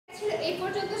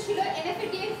পর্যন্ত ছিল NFA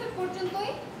DFA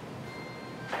পর্যন্তই।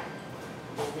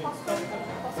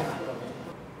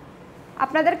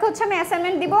 আপনাদেরকে হচ্ছে আমি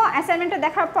অ্যাসাইনমেন্ট দিব, অ্যাসাইনমেন্টটা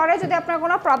দেখার পরে যদি আপনারা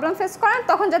কোনো প্রবলেম ফেস করেন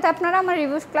তখন যাতে আপনারা আমার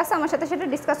রিভিউ ক্লাসে আমার সাথে সেটা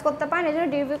ডিসকাস করতে পারেন, এই জন্য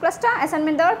রিভিউ ক্লাসটা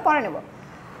অ্যাসাইনমেন্ট দেওয়ার পরে নেব।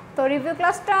 তো রিভিউ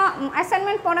ক্লাসটা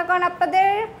অ্যাসাইনমেন্ট মনে করেন আপনাদের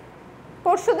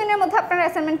পরশু দিনের মধ্যে আপনারা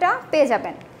অ্যাসাইনমেন্টটা পেয়ে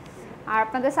যাবেন, আর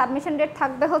আপনাদের সাবমিশন ডেট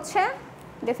থাকবে হচ্ছে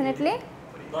ডেফিনেটলি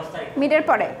মিডের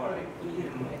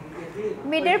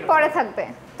পরে থাকবে।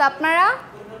 তো আপনারা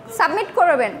সাবমিট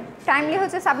করবেন, টাইমলি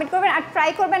হচ্ছে সাবমিট করবেন, আর ট্রাই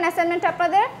করবেন অ্যাসাইনমেন্ট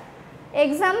আপনাদের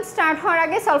এক্সাম স্টার্ট হওয়ার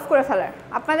আগে সলভ করে ফেলার,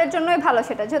 আপনাদের জন্যই ভালো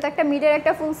সেটা, যেহেতু একটা মিডের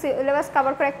একটা ফুল সিলেবাস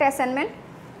কভার করে একটা অ্যাসাইনমেন্ট,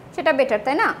 সেটা বেটার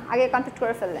তাই না, আগে কমপ্লিট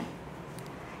করে ফেললে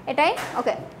এটাই।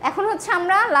 ওকে, এখন হচ্ছে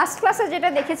আমরা লাস্ট ক্লাসে যেটা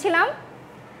দেখেছিলাম,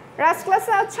 লাস্ট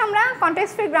ক্লাসে হচ্ছে আমরা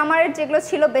কনটেক্সট ফ্রি গ্রামারের যেগুলো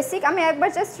ছিল বেসিক, আমি একবার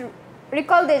জাস্ট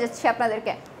রিকল দিয়ে যাচ্ছি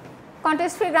আপনাদেরকে।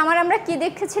 কনটেক্সট ফ্রি গ্রামারে আমরা কি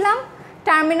দেখেছিলাম,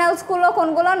 টার্মিনালসগুলো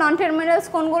কোনগুলো, নন টার্মিনালস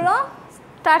কোনগুলো,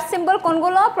 স্টার্ট সিম্বল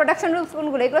কোনগুলো, প্রোডাকশন রুলস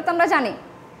কোনগুলো, এগুলো তো আমরা জানি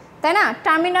তাই না।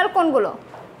 টার্মিনাল কোনগুলো,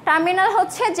 টার্মিনাল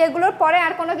হচ্ছে যেগুলোর পরে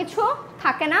আর কোনো কিছু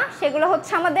থাকে না সেগুলো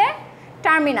হচ্ছে আমাদের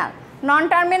টার্মিনাল। নন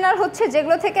টার্মিনাল হচ্ছে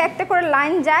যেগুলো থেকে একটা করে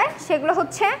লাইন যায় সেগুলো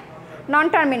হচ্ছে নন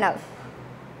টার্মিনাল।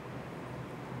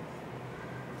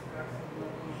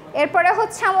 এরপরে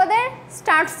হচ্ছে আমাদের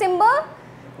স্টার্ট সিম্বল,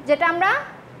 যেটা আমরা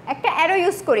একটা অ্যারো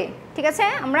ইউজ করি, ঠিক আছে,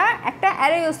 আমরা একটা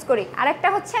অ্যারো ইউজ করি। আরেকটা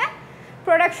হচ্ছে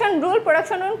প্রোডাকশন রুল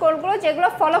কোডগুলো যেগুলো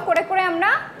ফলো করে করে আমরা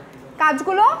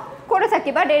কাজগুলো করে থাকি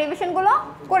বা ডেরিভেশনগুলো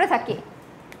করে থাকি।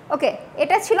 ওকে,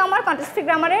 এটা ছিল আমার কনটেক্সট ফ্রি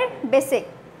গ্রামারের বেসিক।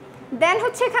 দেন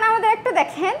হচ্ছে এখানে আমাদের একটা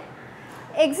দেখেন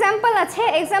এক্সাম্পল আছে,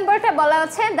 এক্সাম্পলটা বলা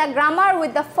আছে the grammar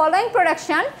with the following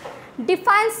production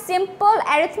defines simple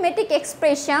arithmetic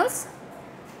expressions.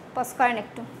 Pause করেন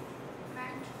একটু,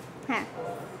 হ্যাঁ,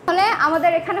 তাহলে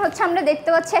আমাদের এখানে হচ্ছে আমরা দেখতে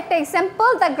পাচ্ছি একটা example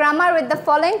the grammar with the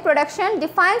following production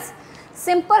defines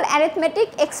simple arithmetic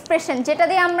expression, যেটা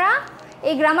দিয়ে আমরা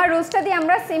এই গ্রামার রুলসটা দিয়ে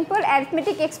আমরা সিম্পল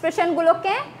অ্যারিথমেটিক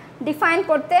এক্সপ্রেশনগুলোকে ডিফাইন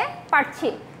করতে পারছি।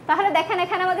 তাহলে দেখেন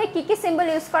এখানে আমাদের কী কী সিম্বল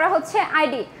ইউজ করা হচ্ছে,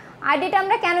 আইডিটা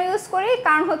আমরা কেন ইউজ করি,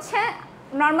 কারণ হচ্ছে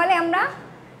নর্মালি আমরা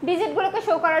ডিজিটগুলোকে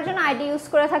শো করার জন্য আইডি ইউজ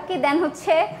করে থাকি। দেন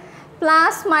হচ্ছে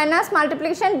প্লাস মাইনাস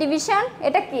মাল্টিপ্লিকেশন ডিভিশন,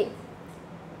 এটা কি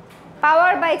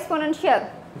পাওয়ার বা এক্সপোনেনশিয়াল,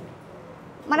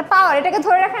 মানে পাওয়ার, এটাকে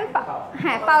ধরে রাখেন,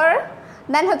 হ্যাঁ পাওয়ার।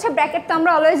 দেন হচ্ছে ব্র্যাকেট তো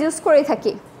আমরা অলওয়েজ ইউজ করেই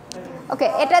থাকি। ওকে,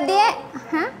 এটা দিয়ে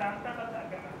হ্যাঁ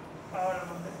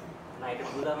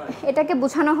এটাকে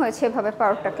বোঝানো হয়েছে এভাবে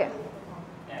পাওয়ারটাকে।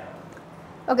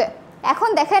 ওকে, এখন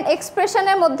দেখেন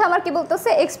এক্সপ্রেশনের মধ্যে আমার কি বলতেছে,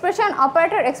 এক্সপ্রেশন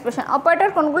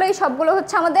অপারেটর কোনগুলো, এই সবগুলো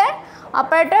হচ্ছে আমাদের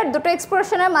অপারেটর। দুটো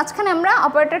এক্সপ্রেশনের মাঝখানে আমরা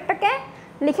অপারেটরটাকে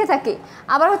লিখে থাকি।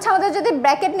 আবার হচ্ছে আমাদের যদি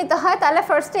ব্র্যাকেট নিতে হয় তাহলে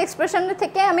ফার্স্টে এক্সপ্রেশনের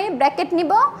থেকে আমি ব্র্যাকেট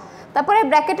নিব, তারপরে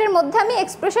ব্র্যাকেটের মধ্যে আমি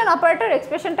এক্সপ্রেশন অপারেটর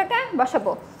এক্সপ্রেশনটাকে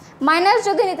বসাবো। মাইনাস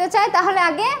যদি নিতে চাই তাহলে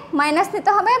আগে মাইনাস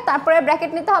নিতে হবে, তারপরে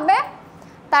ব্র্যাকেট নিতে হবে,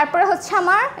 তারপরে হচ্ছে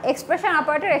আমার এক্সপ্রেশন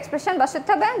অপারেটর এক্সপ্রেশন বসাতে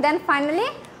হবে। দেন ফাইনালি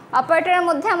অপারেটরের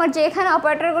মধ্যে আমার যে এখানে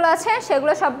অপারেটরগুলো আছে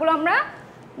সেগুলো সবগুলো আমরা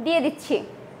দিয়ে দিচ্ছি।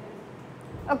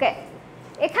 ওকে,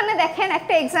 এখানে দেখেন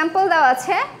একটা এক্সাম্পল দেওয়া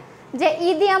আছে যে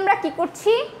দিয়ে আমরা কি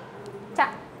করছি,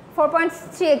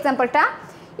 4.3 এক্সাম্পলটা,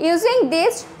 ইউজিং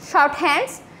দিস শর্ট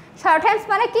হ্যান্ডস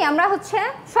মানে কি, আমরা হচ্ছে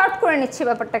শর্ট করে নিচ্ছি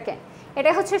ব্যাপারটাকে, এটা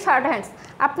হচ্ছে শর্ট হ্যান্ডস।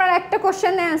 আপনারা একটা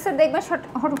কোশ্চেনের অ্যান্সার দেখবেন,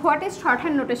 what is short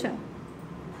hand notation,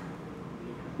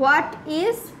 what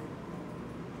is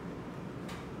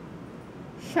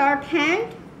short hand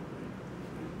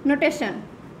notation,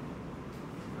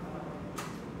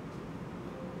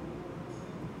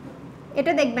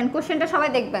 এটা দেখবেন, কোশ্চেনটা সবাই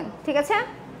দেখবেন, ঠিক আছে।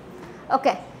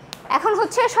 ওকে, এখন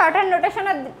হচ্ছে শর্ট হ্যান্ড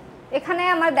নোটেশনের এখানে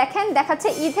আমার দেখেন দেখাচ্ছে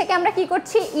থেকে আমরা কি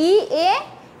করছি,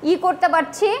 ই করতে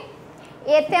পারছি,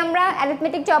 এতে আমরা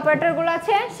অ্যারিথমেটিক যে অপারেটরগুলো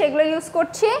আছে সেগুলো ইউজ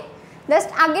করছি, জাস্ট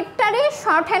আগেরটারই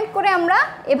শর্ট হ্যান্ড করে আমরা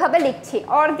এভাবে লিখছি,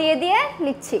 অর দিয়ে দিয়ে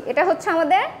লিখছি, এটা হচ্ছে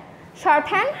আমাদের শর্ট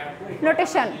হ্যান্ড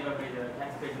নোটেশন।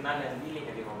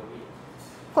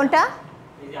 কোনটা,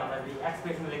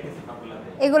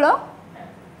 এগুলো,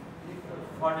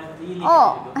 ও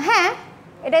হ্যাঁ,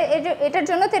 এটার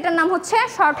জন্য তো এটার নাম হচ্ছে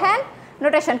শর্ট হ্যান্ড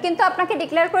নোটেশন, কিন্তু আপনাকে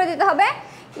ডিক্লেয়ার করে দিতে হবে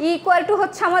ইকুয়াল টু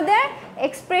হচ্ছে আমাদের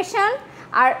এক্সপ্রেশন,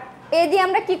 আর দিয়ে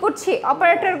আমরা কি করছি,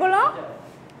 অপারেটরগুলো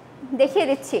দেখিয়ে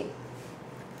দিচ্ছি।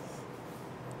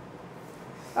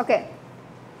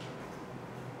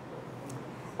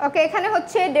 ওকে, এখানে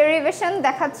হচ্ছে ডেরিভেশন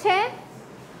দেখাচ্ছে।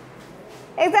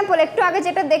 এক্সাম্পল একটু আগে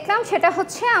যেটা দেখলাম সেটা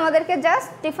হচ্ছে আমাদেরকে জাস্ট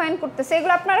ডিফাইন করতেছে,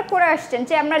 এগুলো আপনারা করে আসছেন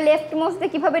যে আমরা লেফট মোস্ট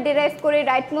দিয়ে কীভাবে ডিরাইভ করি,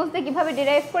 রাইট মোস্ট দিয়ে কীভাবে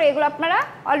ডিরাইভ করি, এগুলো আপনারা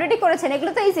অলরেডি করেছেন,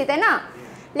 এগুলো তো ইজি তাই না।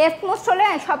 লেফট মোস্ট হলে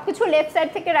সব কিছু লেফট সাইড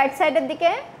থেকে রাইট সাইডের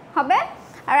দিকে হবে,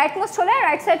 আর রাইট মোস্ট হলে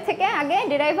রাইট সাইড থেকে আগে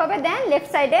ডিরাইভ হবে, দেন লেফট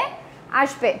সাইডে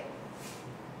আসবে।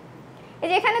 এই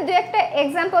যে এখানে দুই একটা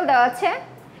এক্সাম্পল দেওয়া আছে,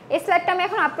 এই স্লাইডটা আমি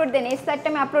এখন আপলোড দিই, এই স্লাইডটা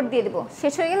আমি আপলোড দিয়ে দেবো,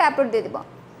 শেষ হয়ে গেলে আপলোড দিয়ে দেবো।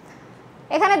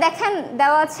 এখানে দেখেন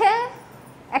দেওয়া আছে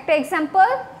একটা example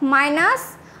minus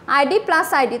ID plus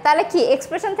ID. তাহলে কি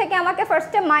এক্সপ্রেশন থেকে আমাকে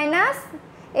ফার্স্টে মাইনাস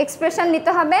এক্সপ্রেশন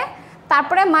নিতে হবে,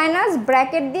 তারপরে মাইনাস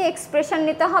ব্র্যাকেট দিয়ে এক্সপ্রেশন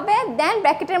নিতে হবে, দেন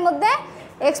ব্র্যাকেটের মধ্যে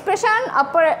এক্সপ্রেশন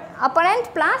অপারেন্ট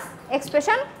প্লাস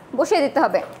এক্সপ্রেশন বসিয়ে দিতে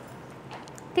হবে,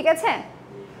 ঠিক আছে?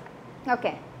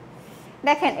 ওকে,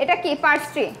 দেখেন এটা কি পার্স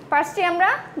ট্রি। পার্স ট্রি আমরা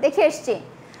দেখে এসেছি।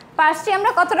 পার্স ট্রি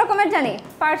আমরা কত রকমের জানি?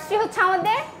 পার্স ট্রি হচ্ছে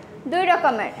আমাদের দুই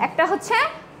রকমের, একটা হচ্ছে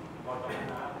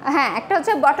একটা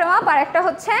হচ্ছে বটম আপ আর একটা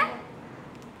হচ্ছে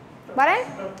বলেন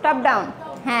টপ ডাউন।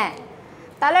 হ্যাঁ,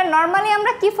 তাহলে নর্মালি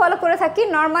আমরা কি ফলো করে থাকি?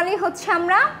 নর্মালি হচ্ছে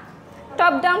আমরা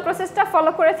টপ ডাউন প্রসেসটা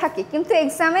ফলো করে থাকি, কিন্তু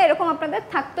এক্সামে এরকম আপনাদের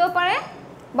থাকতেও পারে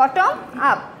বটম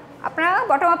আপ। আপনারা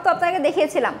বটম আপ তো আপনাকে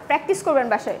দেখিয়েছিলাম, প্র্যাকটিস করবেন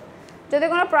বাসায়। যদি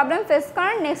কোনো প্রবলেম ফেস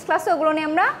করেন নেক্সট ক্লাসে ওগুলো নিয়ে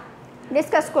আমরা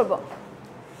ডিসকাস করব।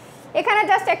 এখানে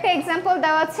জাস্ট একটা এক্সাম্পল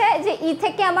দেওয়া আছে যে ই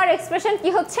থেকে আমার এক্সপ্রেশন কি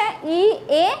হচ্ছে, ই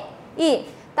এ ই।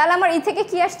 তাহলে আমার ই থেকে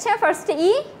কি আসছে? ফার্স্টে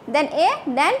ই, দেন এ,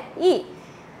 দেন ই,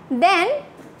 দেন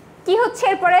কি হচ্ছে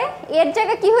এরপরে এর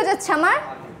জায়গায় কি হয়ে যাচ্ছে? আমার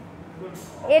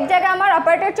এর জায়গায় আমার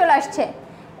অপারেটর চলে আসছে।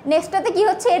 নেক্সটটাতে কি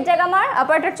হচ্ছে? এর জায়গায় আমার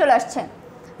অপারেটর চলে আসছে।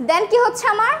 দেন কি হচ্ছে?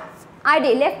 আমার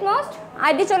আইডি, লেফট মোস্ট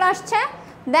আইডি চলে আসছে,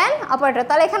 দেন অপারেটর।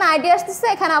 তাহলে এখানে আইডি আসতেছে,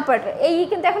 এখানে অপারেটর, এই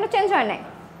কিন্তু এখনো চেঞ্জ হয় নাই।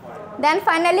 দেন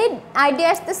ফাইনালি আইডি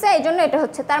আসতেছে, এই জন্য এটা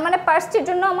হচ্ছে। তার মানে পার্স ট্রির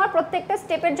জন্য আমার প্রত্যেকটা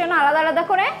স্টেপের জন্য আলাদা আলাদা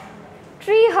করে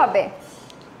ট্রি হবে।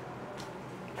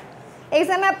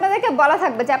 এক্সামে আপনাদেরকে বলা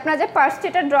থাকবে যে আপনারা যে পার্স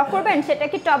ট্রিটা ড্র করবেন সেটা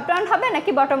কি টপ ডাউন হবে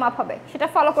নাকি বটম আপ হবে, সেটা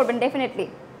ফলো করবেন ডেফিনেটলি।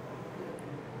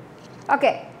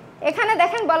 ওকে, এখানে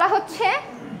দেখেন বলা হচ্ছে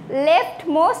লেফট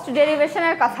মোস্ট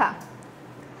ডেরিভেশনের কথা।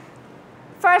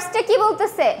 ফার্স্টে কি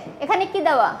বলতেছে? এখানে কি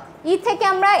দেওয়া? ই থেকে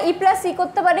আমরা ই প্লাস ই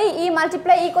করতে পারি, ই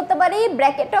মাল্টিপ্লাই ই করতে পারি,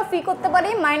 ব্র্যাকেট অফ ই করতে পারি,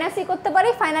 মাইনাস ই করতে পারি,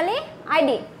 ফাইনালি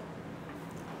আইডি।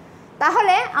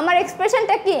 তাহলে আমার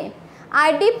এক্সপ্রেশনটা কি?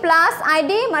 ID plus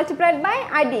ID multiplied by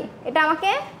ID, এটা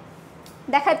আমাকে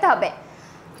দেখাতে হবে।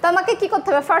 তো আমাকে কি করতে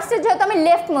হবে? ফার্স্টে যেহেতু আমি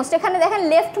লেফট মোস্ট, এখানে দেখেন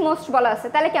লেফট মোস্ট বলা আছে,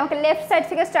 তাহলে কি আমাকে লেফট সাইড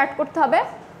থেকে স্টার্ট করতে হবে।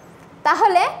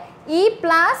 তাহলে ই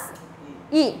প্লাস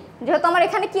ই, যেহেতু আমার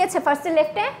এখানে কি আছে? ফার্স্টে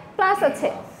লেফটে প্লাস আছে।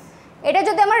 এটা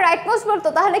যদি আমার রাইট মোস্ট বলতো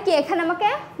তাহলে কি এখানে আমাকে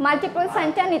মাল্টিপল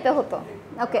সাইনটা নিতে হতো।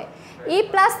 ওকে, ই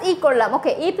প্লাস ই করলাম।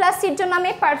 ওকে, ই প্লাস সির জন্য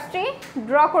আমি পার্স ট্রি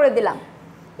ড্র করে দিলাম।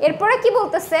 এরপরে কি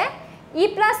বলতেছে? ই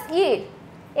প্লাস ই,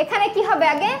 এখানে কি হবে?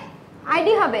 আগে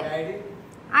আইডি হবে,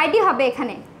 আইডি হবে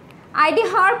এখানে। আইডি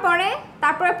হওয়ার পরে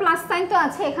তারপরে প্লাস সাইন তো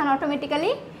আছে এখানে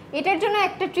অটোমেটিক্যালি, এটার জন্য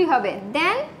একটা ট্রি হবে।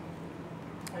 দেন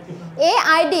এ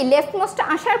আইডি লেফট মোস্ট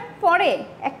আসার পরে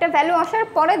একটা ভ্যালু আসার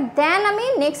পরে দেন আমি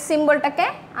নেক্সট সিম্বলটাকে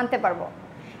আনতে পারবো।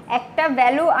 একটা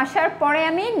ভ্যালু আসার পরে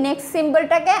আমি নেক্সট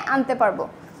সিম্বলটাকে আনতে পারবো।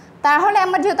 তাহলে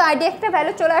আমার যেহেতু আইডি একটা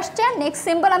ভ্যালু চলে আসছে, নেক্সট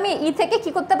সিম্বল আমি ই থেকে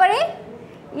কি করতে পারি?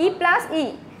 ই plus E,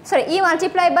 sorry E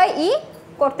multiply by ই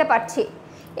করতে পারছি।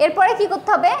 এরপরে কি করতে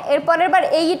হবে? এরপরের বার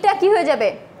এইটা কি হয়ে যাবে?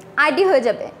 আইডি হয়ে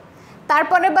যাবে।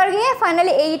 তারপরের বার গিয়ে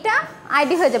ফাইনালি এইটা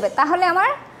আইডি হয়ে যাবে। তাহলে আমার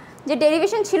যে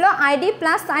ডেরিভেশন ছিল ID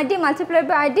plus ID multiply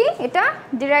by ID, এটা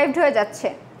ডিরাইভড হয়ে যাচ্ছে।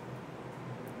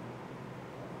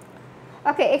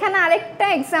 ওকে, এখানে আরেকটা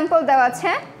এক্সাম্পল দেওয়া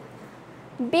আছে,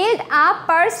 build a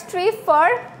purse tree for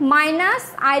minus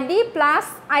ID plus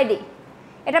ID.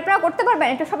 এটা আপনারা করতে পারবেন?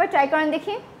 এটা সবাই ট্রাই করেন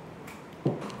দেখি।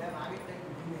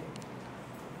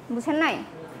 বুঝেন নাই?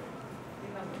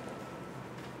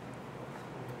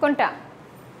 কোনটা?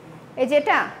 এই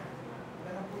যেটা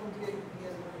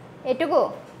এটুকু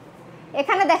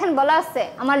এখানে দেখেন বলা আছে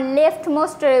আমার লেফট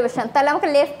মোস্ট ডেরিভেশন, তাহলে আমাকে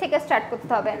লেফট থেকে স্টার্ট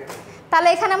করতে হবে। তাহলে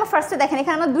এখানে আমার ফার্স্টে দেখেন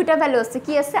এখানে আমার দুইটা ভ্যালু আছে,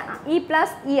 কি আছে? ই প্লাস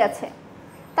ই আছে।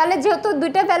 তাহলে যেহেতু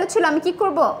দুইটা ভ্যালু ছিল আমি কি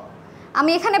করব?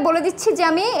 আমি এখানে বলে দিচ্ছি যে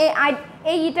আমি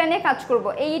এই ইটা নিয়ে কাজ করব।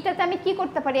 এই ইটাতে আমি কি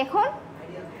করতে পারি? এখন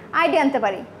আইডি আনতে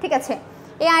পারি, ঠিক আছে?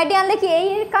 এই আইডি আনলে কি এই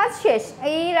কাজ শেষ?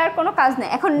 এর আর কোনো কাজ নেই।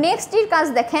 এখন নেক্সট এর কাজ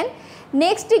দেখেন,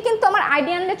 নেক্সট ই কিন্তু আমার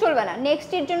আইডি আনলে চলবে না,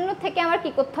 নেক্সট এর জন্য থেকে আমার কি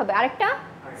করতে হবে? আরেকটা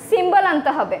সিম্বল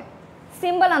আনতে হবে,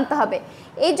 সিম্বল আনতে হবে।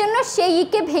 এই জন্য সেই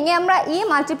ইকে ভেঙে আমরা ই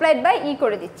মাল্টিপ্লাইড বাই ই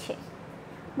করে দিচ্ছি।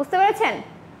 বুঝতে পেরেছেন?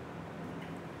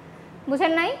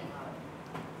 বুঝেন নাই?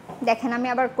 দেখেন আমি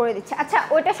আবার করে দিচ্ছি। আচ্ছা,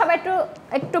 ওইটা সবাই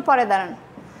একটু পরে দাঁড়ান,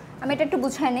 আমি এটা একটু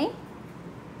বুঝাই নেই।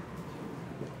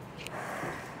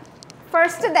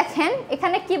 ফার্স্টে দেখেন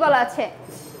এখানে কি বলা আছে,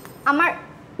 আমার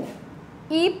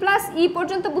ই প্লাস ই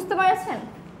পর্যন্ত বুঝতে পারছেন?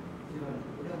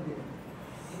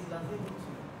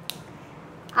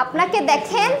 আপনাকে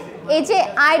দেখেন এই যে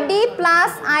ID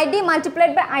plus ID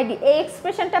multiplied by ID, এই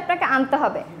এক্সপ্রেশনটা আপনাকে আনতে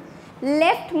হবে।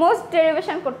 লেফট মোস্ট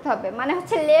ডেরিভেশন করতে হবে, মানে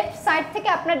হচ্ছে লেফট সাইড থেকে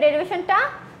আপনার ডেরিভেশনটা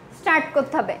স্টার্ট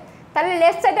করতে হবে। তাহলে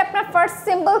লেফট সাইডে আপনার ফার্স্ট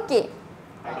সিম্বল কি?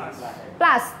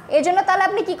 প্লাস, এই জন্য তাহলে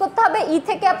আপনি কি করতে হবে, ই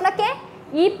থেকে আপনাকে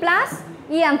ই প্লাস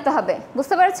ই আনতে হবে,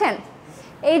 বুঝতে পেরেছেন?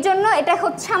 এই জন্য এটা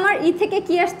হচ্ছে আমার ই থেকে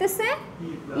কি আসতেছে,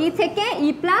 ই থেকে ই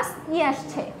প্লাস ই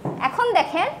আসছে। এখন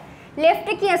দেখেন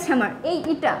লেফটে কি আছে আমার, এই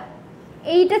ইটা,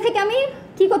 এইটা থেকে আমি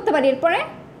কি করতে পারি এরপরে,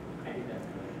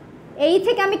 এই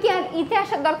থেকে আমি কি আর ইতে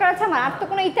আসার দরকার আছে আমার, আর তো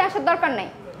কোনো ইতে আসার দরকার নাই।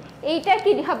 এইটা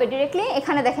কি হবে ডিরেক্টলি,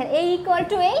 এখানে দেখেন এই ইকুয়াল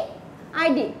টু এই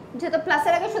আইডি, যেহেতু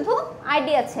প্লাসের আগে শুধু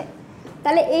আইডি আছে,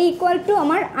 তাহলে এই ইকুয়াল টু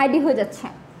আমার আইডি হয়ে যাচ্ছে।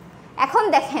 এখন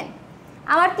দেখেন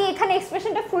আমার কি এখানে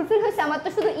এক্সপ্রেশনটা ফুলফিল হয়েছে, আমার তো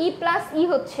শুধু ই প্লাস ই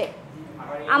হচ্ছে,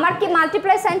 আমার কি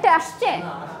মাল্টিপ্লাই সাইনটা আসছে,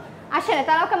 আসে না,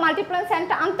 তাহলে ওকে মাল্টিপ্লাই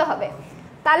সাইনটা আনতে হবে।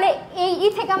 তাহলে এই ই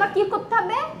থেকে আমার কি করতে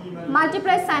হবে,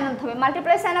 মাল্টিপ্লাই সাইন আনতে হবে।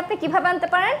 মাল্টিপ্লাই সাইন আপনি কিভাবে আনতে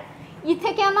পারেন, ই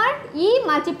থেকে আমার ই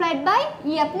মাল্টিপ্লাইড বাই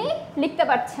ই আপনি লিখতে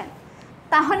পারছেন।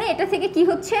 তাহলে এটা থেকে কি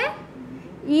হচ্ছে,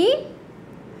 ই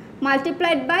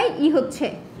মাল্টিপ্লাইড বাই ই হচ্ছে,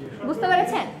 বুঝতে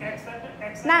পেরেছেন?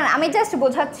 না না, আমি জাস্ট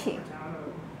বোঝাচ্ছি,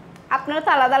 আপনারা তো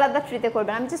আলাদা আলাদা ট্রিতে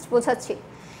করবেন, আমি জাস্ট বোঝাচ্ছি।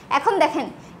 এখন দেখেন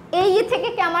এই ই থেকে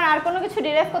কি আমার আর কোনো কিছু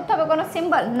ডিরাইভ করতে হবে, কোনো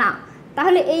সিম্বল না,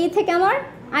 তাহলে এই থেকে আমার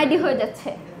আইডি হয়ে যাচ্ছে।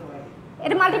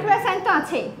 এটা মাল্টিপ্লাই সাইন তো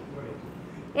আছেই,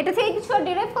 এটা থেকে কিছু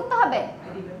ডিরাইভ করতে হবে,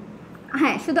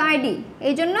 হ্যাঁ শুধু আইডি।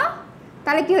 এই জন্য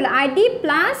তাহলে কি হলো, ID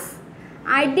plus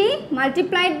ID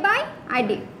multiplied by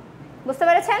ID, বুঝতে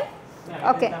পেরেছেন?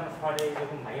 ওকে,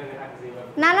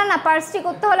 না না না, পার্সটি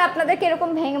করতে হলে আপনাদেরকে এরকম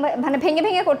ভেঙে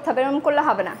ভেঙে করতে হবে, এরকম করলে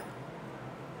হবে না।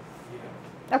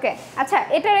 ওকে, আচ্ছা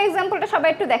এটার এক্সাম্পলটা সবাই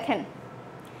একটু দেখেন,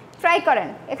 ট্রাই করেন।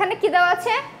 এখানে কি দেওয়া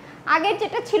আছে, আগের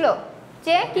যেটা ছিল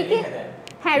যে কি কি,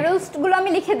 হ্যাঁ রুলসগুলো আমি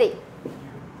লিখে দিই।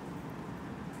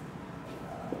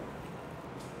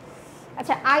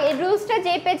 আচ্ছা এই রুলসটা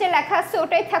যে পেজে লেখা আছে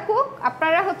ওটাই থাকুক,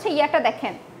 আপনারা হচ্ছে ইয়াটা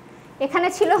দেখেন, এখানে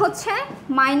ছিল হচ্ছে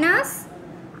মাইনাস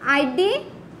আইডি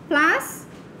প্লাস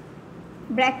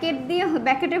ব্র্যাকেট দিয়ে,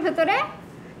 ব্র্যাকেটের ভেতরে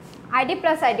আইডি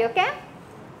প্লাস আইডি। ওকে,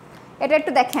 এটা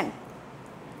একটু দেখেন।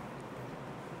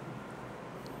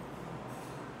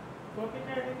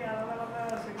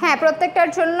 হ্যাঁ প্রত্যেকটার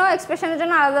জন্য এক্সপ্রেশনের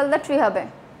জন্য আলাদা আলাদা ট্রি হবে।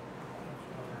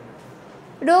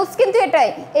 রুলস কিন্তু এটাই,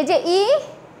 এই যে ই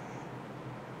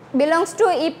belongs to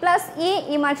e plus e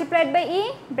multiplied by e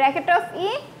bracket of e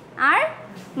R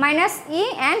minus e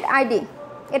and id,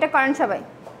 এটা করেন সবাই।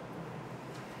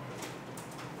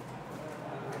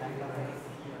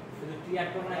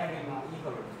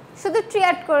 শুধু ট্রি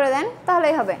অ্যাড করে দেন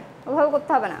তাহলেই হবে, ওভাবে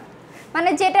করতে হবে না। মানে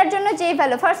যেটার জন্য যেই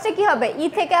ভ্যালু, ফার্স্টে কি হবে, ই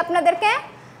থেকে আপনাদেরকে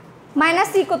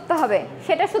মাইনাস ই করতে হবে,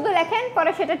 সেটা শুধু লেখেন,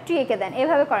 পরে সেটা ট্রি এঁকে দেন,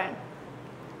 এভাবে করেন।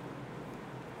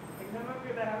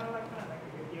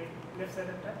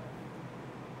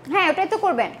 হ্যাঁ ওটাই তো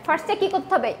করবেন। ফার্স্টে কি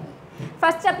করতে হবে,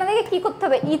 ফার্স্টে আপনাদেরকে কি করতে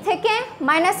হবে, ই থেকে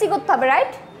মাইনাস ই করতে হবে,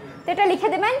 রাইট? তো এটা লিখে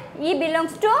দেবেন, ই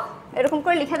বিলংস টু, এরকম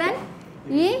করে লিখে দেন,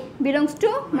 ই বিলংস টু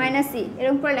মাইনাস ই,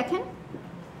 এরকম করে লেখেন।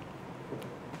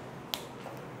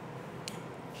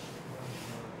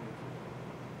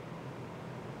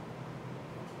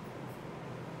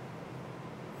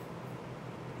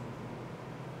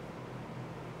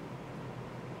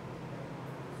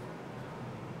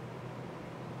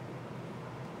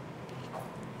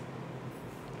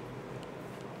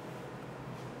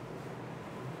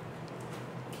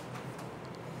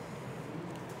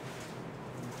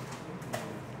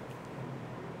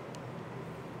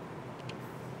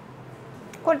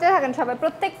 করতে থাকেন সবাই,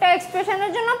 প্রত্যেকটা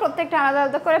এক্সপ্রেশনের জন্য প্রত্যেকটা আলাদা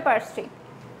আলাদা করে পার্সটি।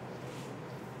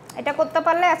 এটা করতে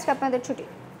পারলে আজকে আপনাদের ছুটি।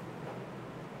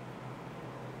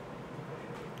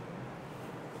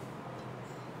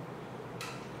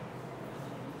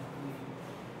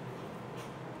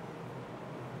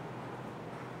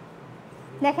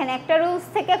 দেখেন একটা রুলস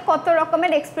থেকে কত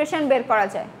রকমের এক্সপ্রেশন বের করা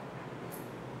যায়।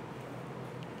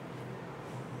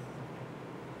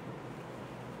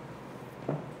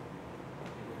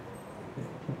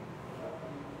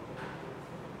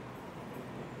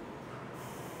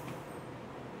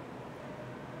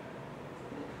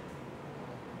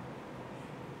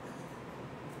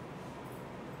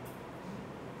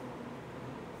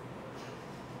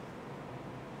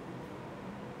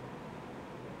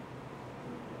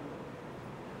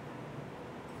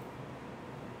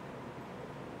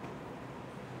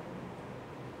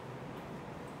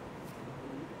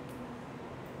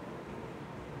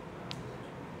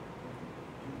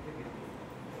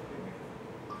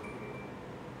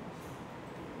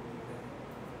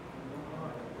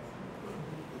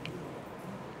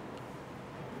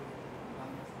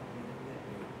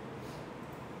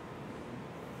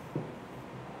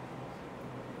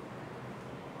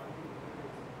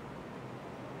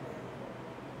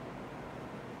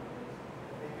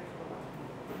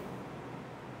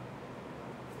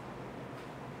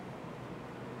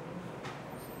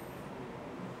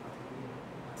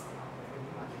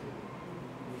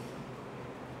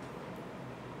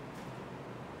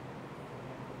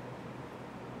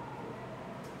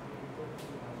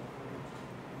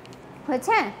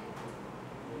 হয়েছে?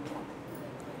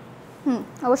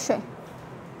 অবশ্যই।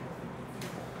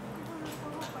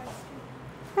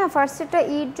 হ্যাঁ, ফার্স্টেরটা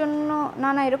ইর জন্য না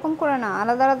না এরকম করে না,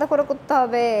 আলাদা আলাদা করে করতে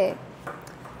হবে।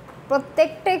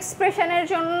 প্রত্যেকটা এক্সপ্রেশনের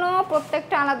জন্য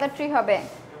প্রত্যেকটা আলাদা ট্রি হবে।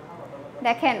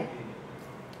 দেখেন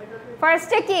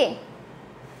ফার্স্টে কি,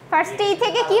 ফার্স্টে ই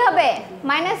থেকে কি হবে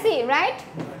মাইনাস ই, রাইট?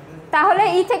 তাহলে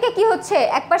ই থেকে কি হচ্ছে,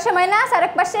 এক পাশে মাইনাস আর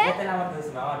এক পাশে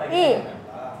ই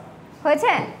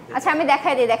হয়েছে। আচ্ছা আমি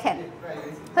দেখাই দিই, দেখেন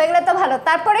হয়ে গেলে তো ভালো।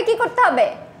 তারপরে কি করতে হবে,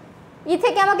 ই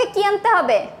থেকে আমাকে কি আনতে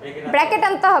হবে, ব্র্যাকেট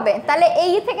আনতে হবে। তাহলে এই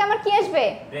ই থেকে আমার কি আসবে,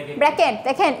 ব্র্যাকেট।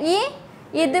 দেখেন ই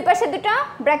ই দুই পাশে দুটো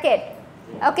ব্র্যাকেট,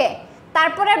 ওকে।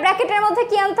 তারপরে ব্র্যাকেটের মধ্যে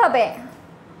কি আনতে হবে,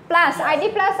 plus ID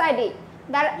plus ID.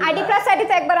 ID plus ID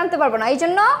তো একবার আনতে পারবো না, এই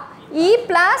জন্য ই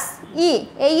প্লাস ই,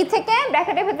 এই ই থেকে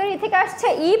ব্র্যাকেটের ভেতরে ই থেকে আসছে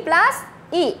ই প্লাস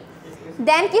ই।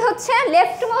 দেন কি হচ্ছে,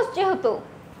 লেফট মোস্ট যেহেতু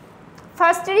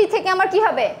ফার্স্টের ই থেকে আমার কি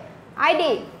হবে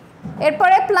আইডি,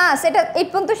 এরপরে প্লাস, এটা এই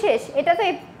পর্যন্ত শেষ। এটা তো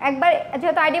একবার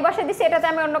যেহেতু আইডি বসে দিচ্ছি, এটাতে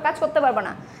আমি অন্য কাজ করতে পারবো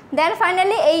না। দেন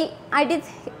ফাইনালি এই আইডি,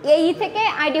 এই ই থেকে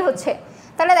আইডি হচ্ছে।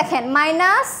 তাহলে দেখেন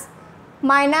minus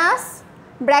minus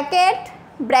bracket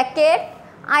bracket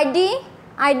ID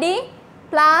ID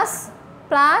plus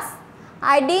plus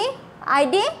ID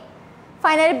ID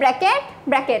finally bracket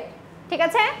bracket. ঠিক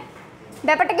আছে,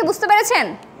 ব্যাপারটা কি বুঝতে পেরেছেন?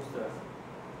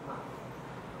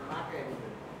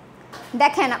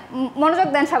 দেখেন মনোযোগ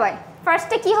দেন সবাই।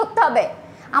 ফার্স্টে কি হতে হবে,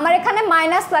 আমার এখানে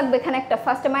মাইনাস লাগবে, এখানে একটা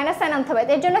ফার্স্টে মাইনাস সাইন আনতে হবে।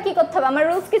 এর জন্য কি করতে হবে, আমার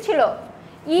রুলস কি ছিল,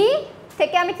 ই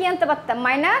থেকে আমি কি আনতে পারতাম,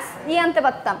 মাইনাস ই আনতে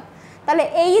পারতাম। তাহলে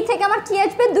এই ই থেকে আমার কি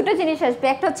আসবে, দুটো জিনিস আসবে,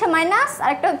 একটা হচ্ছে মাইনাস আর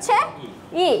একটা হচ্ছে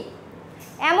ই।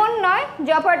 এমন নয়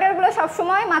যে অপারেটরগুলো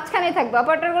সবসময় মাঝখানেই থাকবে,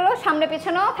 অপারেটরগুলো সামনে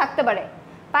পেছনেও থাকতে পারে,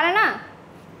 পারে না?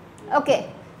 ওকে,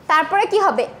 তারপরে কি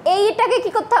হবে, এইটাকে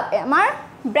কি করতে হবে, আমার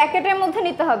ব্র্যাকেটের মধ্যে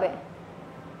নিতে হবে।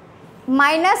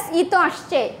 মাইনাস ই তো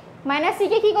আসছে, মাইনাস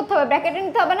ইকে কি করতে হবে, ব্র্যাকেটে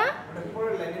নিতে হবে না?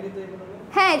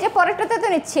 হ্যাঁ, যে পরেরটাতে তো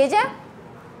নিচ্ছি, এই যে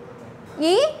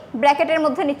ই ব্র্যাকেটের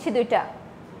মধ্যে নিচ্ছি দুইটা,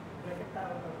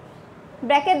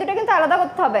 ব্র্যাকেট দুটো কিন্তু আলাদা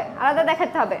করতে হবে, আলাদা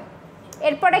দেখাতে হবে।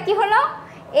 এরপরে কি হলো,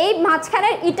 এই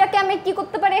মাঝখানের ইটাকে আমি কি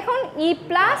করতে পারি, এখন ই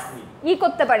প্লাস ই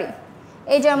করতে পারি।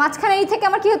 এই যে মাঝখানের ই থেকে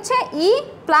আমার কি হচ্ছে, ই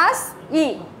প্লাস ই।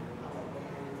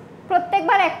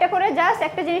 প্রত্যেকবার একটা করে জাস্ট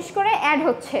একটা জিনিস করে অ্যাড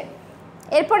হচ্ছে।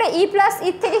 এরপরে ই প্লাস ই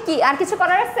থেকে কি আর কিছু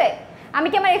করার আছে, আমি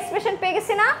কি আমার এক্সপ্রেশন পেয়ে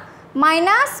গেছি না,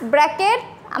 মাইনাস ব্র্যাকেট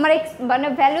আমার মানে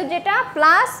ভ্যালু যেটা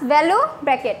প্লাস ভ্যালু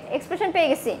ব্র্যাকেট, এক্সপ্রেশন পেয়ে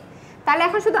গেছি। তাহলে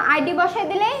এখন শুধু আইডি বসাই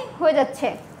দিলেই হয়ে যাচ্ছে।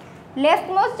 লেফট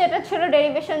মোস্ট যেটা ছিল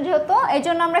ডেরিভেশন যেহেতু, এই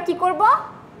জন্য আমরা কি করব,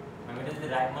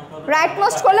 রাইট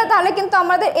মোস্ট করলে তাহলে কিন্তু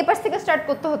আমাদের এই পাশ থেকে স্টার্ট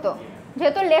করতে হতো,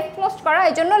 যেহেতু লেফট মোস্ট করা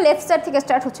এই জন্য লেফট সাইড থেকে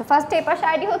স্টার্ট হচ্ছে। ফার্স্টে এই পাশে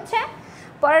আইডি হচ্ছে,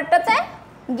 পরেরটাতে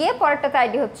গিয়ে পরেরটাতে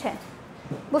আইডি হচ্ছে।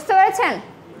 বুঝতে পেরেছেন?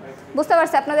 বুঝতে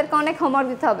পারছি, আপনাদেরকে অনেক হোমওয়ার্ক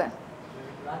দিতে হবে।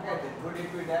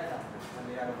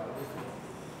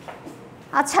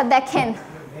 আচ্ছা দেখেন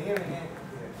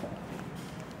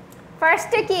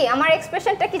ফার্স্টে কি আমার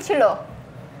এক্সপ্রেশনটা কি ছিল,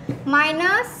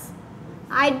 মাইনাস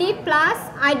আইডি প্লাস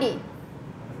আইডি।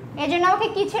 এই জন্য আমাকে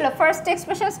কি ছিল, ফার্স্ট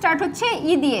এক্সপ্রেশন স্টার্ট হচ্ছে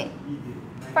ই দিয়ে,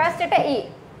 ফার্স্ট এটা ই।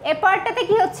 এরপরটাতে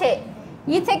কি হচ্ছে,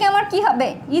 ই থেকে আমার কি হবে,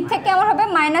 ই থেকে আমার হবে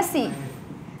মাইনাস ই।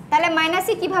 তাহলে মাইনাস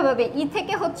ই কীভাবে হবে, ই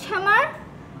থেকে হচ্ছে আমার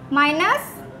মাইনাস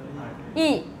ই।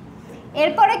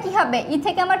 এরপরে কি হবে, ই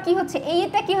থেকে আমার কি হচ্ছে,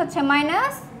 এইটা কি হচ্ছে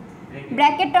মাইনাস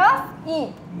ব্র্যাকেট অফ ই।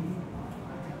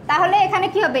 তাহলে এখানে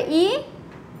কি হবে, ই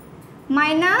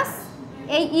মাইনাস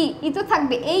এই ই তো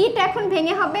থাকবে, এইটা এখন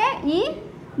ভেঙে হবে ই,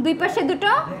 দুই পাশে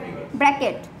দুটো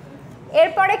ব্র্যাকেট।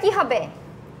 এরপরে কি হবে,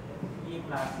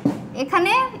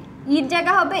 এখানে ইর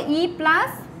জায়গা হবে ই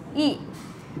প্লাস ই।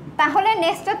 তাহলে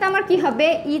নেক্সটটাতে আমার কি হবে,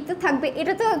 ই তো থাকবে,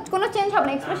 এটা তো কোনো চেঞ্জ হবে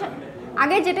না, এক্সপ্রেশন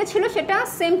আগে যেটা ছিল সেটা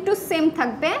সেম টু সেম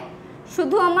থাকবে,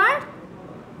 শুধু আমার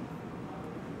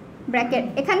ব্র্যাকেট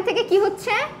এখান থেকে কি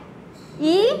হচ্ছে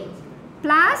ই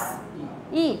প্লাস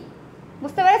ই।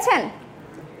 বুঝতে পেরেছেন?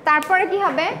 তারপরে কি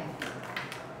হবে,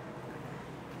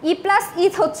 ই প্লাস ই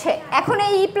হচ্ছে, এখন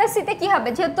এই ই প্লাস ইতে কি হবে,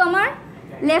 যেহেতু আমার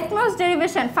লেফট মোস্ট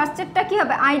ডেরিভেশন ফার্স্টেরটা কি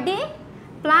হবে আইডি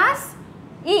প্লাস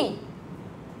ই,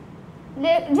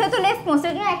 যেহেতু লেফট মোস্ট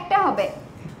এর জন্য একটা হবে।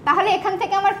 তাহলে এখান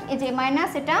থেকে আমার এই যে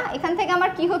মাইনাস এটা, এখান থেকে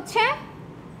আমার কি হচ্ছে,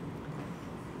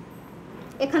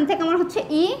 এখান থেকে আমার হচ্ছে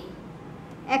ই,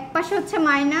 এক পাশে হচ্ছে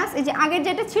মাইনাস, এই যে আগের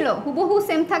যেটা ছিল হুবহু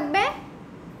সেম থাকবে,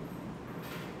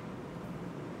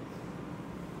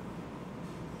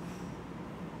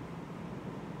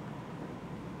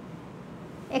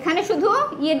 এখানে শুধু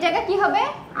ইয়ের জায়গা কি হবে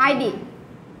আইডি।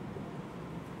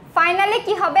 ফাইনালি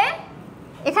কি হবে,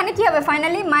 এখানে কি হবে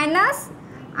ফাইনালি মাইনাস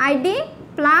আইডি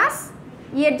প্লাস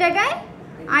ইয়ের জায়গায়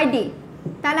আইডি।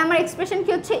 তাহলে আমার এক্সপ্রেশন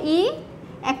কি হচ্ছে ই,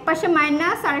 এক পাশে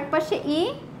মাইনাস আর এক পাশে ই,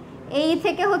 এই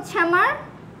থেকে হচ্ছে আমার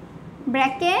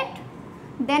ব্র্যাকেট,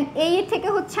 দেন এই থেকে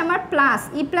হচ্ছে আমার plus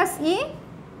E plus E,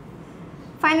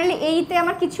 finally এইতে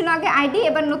আমার কিছু না আগে আইডি,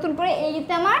 এবার নতুন করে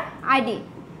এইতে আমার আইডি।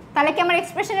 তাহলে কি আমার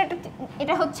এক্সপ্রেশন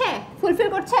এটা হচ্ছে ফুলফিল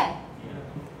করছে?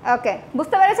 ওকে,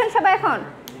 বুঝতে পেরেছেন সবাই এখন?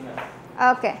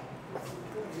 ওকে,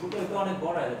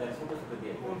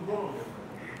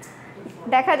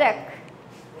 দেখা যাক।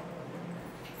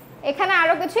 এখানে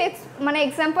আরও কিছু মানে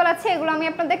এক্সাম্পল আছে, এগুলো আমি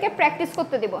আপনাদেরকে প্র্যাকটিস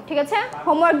করতে দিব, ঠিক আছে?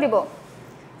 হোমওয়ার্ক দিব।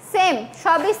 সেম,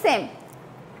 সবই সেম।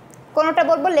 কোনোটা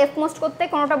বলবো লেফট মোস্ট করতে,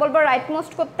 কোনোটা বলবো রাইট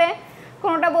মোস্ট করতে,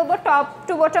 কোনোটা বলবো টপ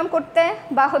টু বটম করতে,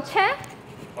 বা হচ্ছে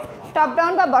টপ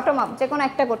ডাউন বা বটম আপ, যে কোনো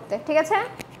একটা করতে, ঠিক আছে?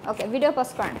 ওকে, ভিডিও পজ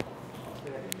করেন।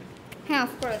 হ্যাঁ,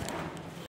 অফ করে দেন।